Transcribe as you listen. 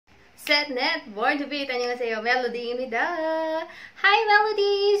set, net, born to beat. 안녕하세요, 멜로디입니다. Hi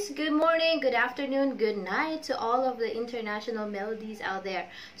melodies! Good morning, good afternoon, good night to all of the international melodies out there.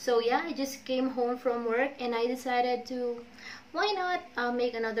 So yeah, I just came home from work and I decided to, why not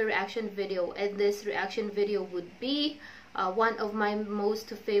make another reaction video. And this reaction video would be one of my most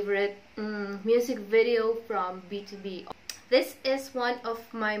favorite music video from B2B. This is one of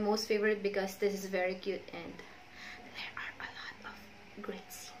my most favorite because this is very cute and there are a lot of great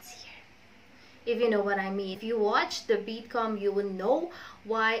scenes here. If you know what I mean. If you watch the beatcom, you will know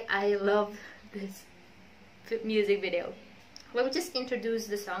why I love this music video. Let me just introduce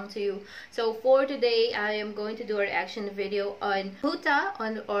the song to you. So for today, I am going to do a reaction video on HUTA,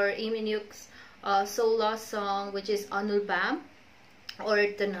 or Iminyuk's solo song, which is Anulbam, or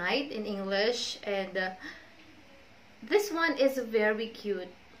Tonight in English. And this one is very cute.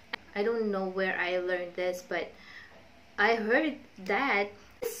 I don't know where I learned this, but I heard that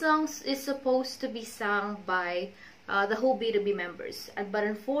this song is supposed to be sung by the whole B2B members, but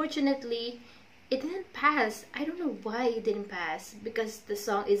unfortunately it didn't pass. I don't know why it didn't pass, because the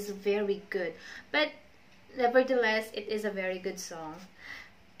song is very good, but nevertheless it is a very good song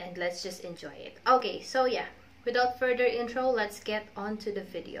and let's just enjoy it. Okay, so yeah, without further intro, let's get on to the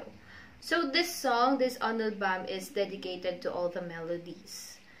video. So this song, this Anulbam, is dedicated to all the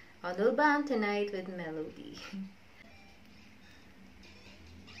melodies. Anulbam tonight with melody.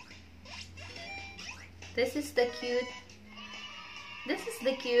 This is the cute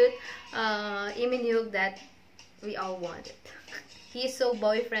Iminyuk that we all wanted. He's so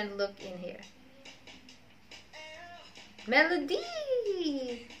boyfriend look in here. Melody!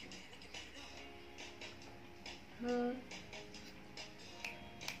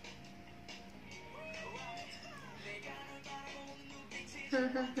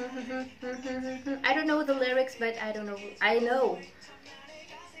 I don't know the lyrics, but I know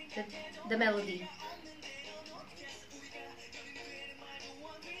the melody.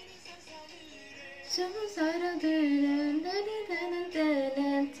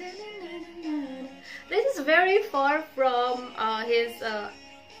 This is very far from his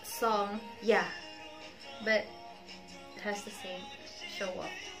song, yeah, but it has the same show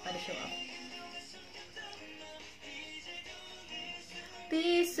off.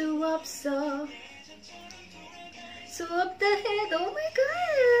 Be so up so up the head. Oh my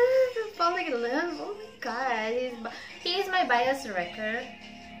god, I'm falling in love. Oh my god, he's my bias wrecker.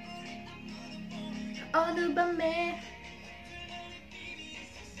 Anulbam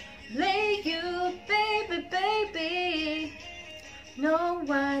lay you, baby. No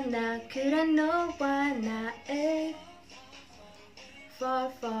one could I know one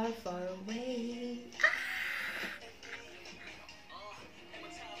far away.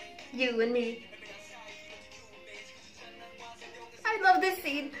 You and me. I love this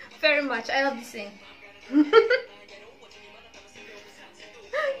scene very much. I love this scene.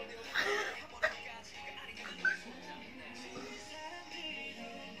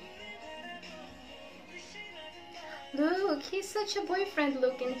 Look, he's such a boyfriend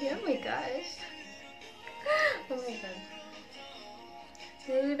look in here. Oh my gosh. Oh my god.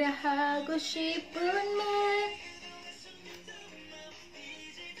 노래하고 싶은 말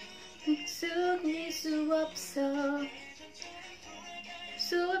숨길 수 없어.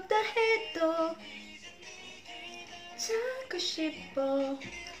 수 없다 해도 찾고 싶어.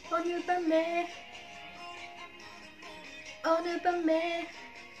 오늘 밤에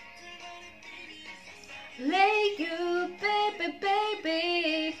lay you,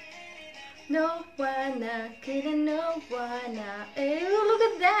 baby. No one could no one. Ew, look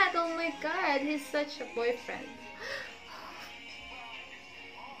at that. Oh my god, he's such a boyfriend.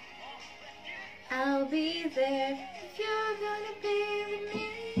 I'll be there if you're gonna be with me.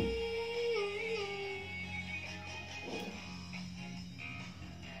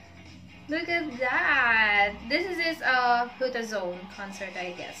 Look at that. This is his HUTA Zone concert,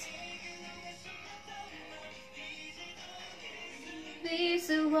 I guess. Be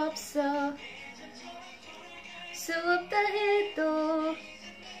수 없어. 수 없다 해도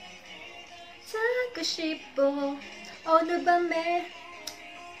찾고 싶어. 어느 밤에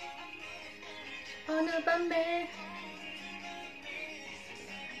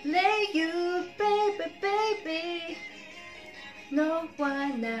lay you, baby. 너와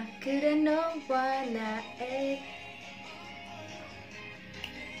나 그래 너와 나의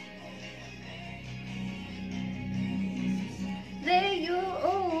lay you.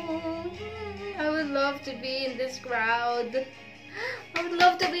 Oh, I would love to be in this crowd. I would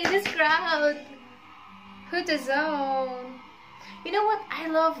love to be in this crowd. HUTA Zone. You know what? I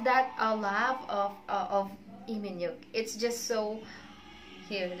love that laugh of Iminyuk. It's just so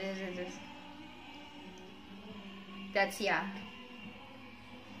Here, this. That's yeah.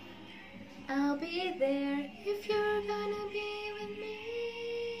 I'll be there if you're gonna be with me.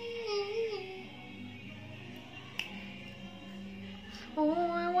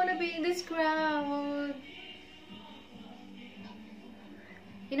 Oh, I wanna be in this crowd.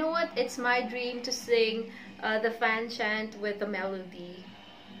 You know what? It's my dream to sing the fan chant with the melody.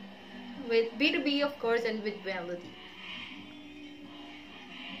 With B2B, of course, and with melody.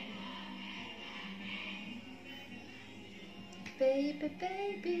 Baby,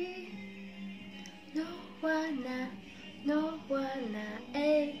 baby, no wanna,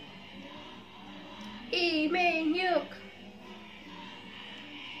 eh. Iminyuk,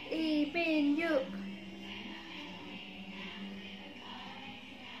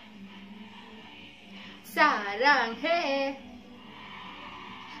 사랑해.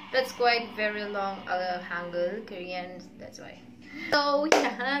 That's quite very long Hangul, Korean, that's why. So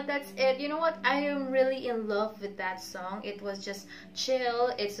yeah, that's it. You know what? I am really in love with that song. It was just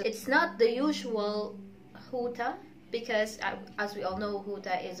chill. It's not the usual HUTA, because as we all know,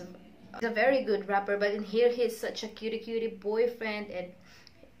 HUTA is a very good rapper, but in here he's such a cutie boyfriend, and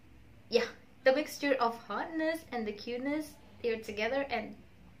yeah, the mixture of hotness and the cuteness, they're together, and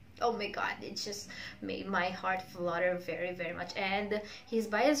oh my god, it just made my heart flutter very much. And his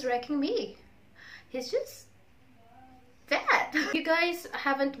bias wrecking me. He's just that. If you guys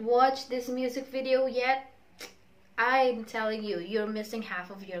haven't watched this music video yet, I'm telling you, you're missing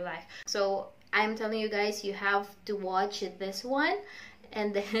half of your life. So I'm telling you guys, you have to watch this one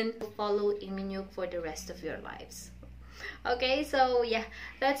and then follow Iminyuk for the rest of your lives. Okay, so yeah,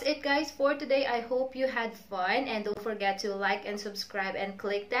 that's it guys for today. I hope you had fun, and don't forget to like and subscribe and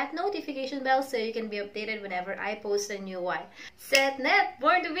click that notification bell so you can be updated whenever I post a new one. Set net,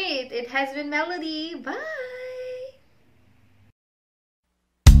 born to beat. It has been Melody. Bye.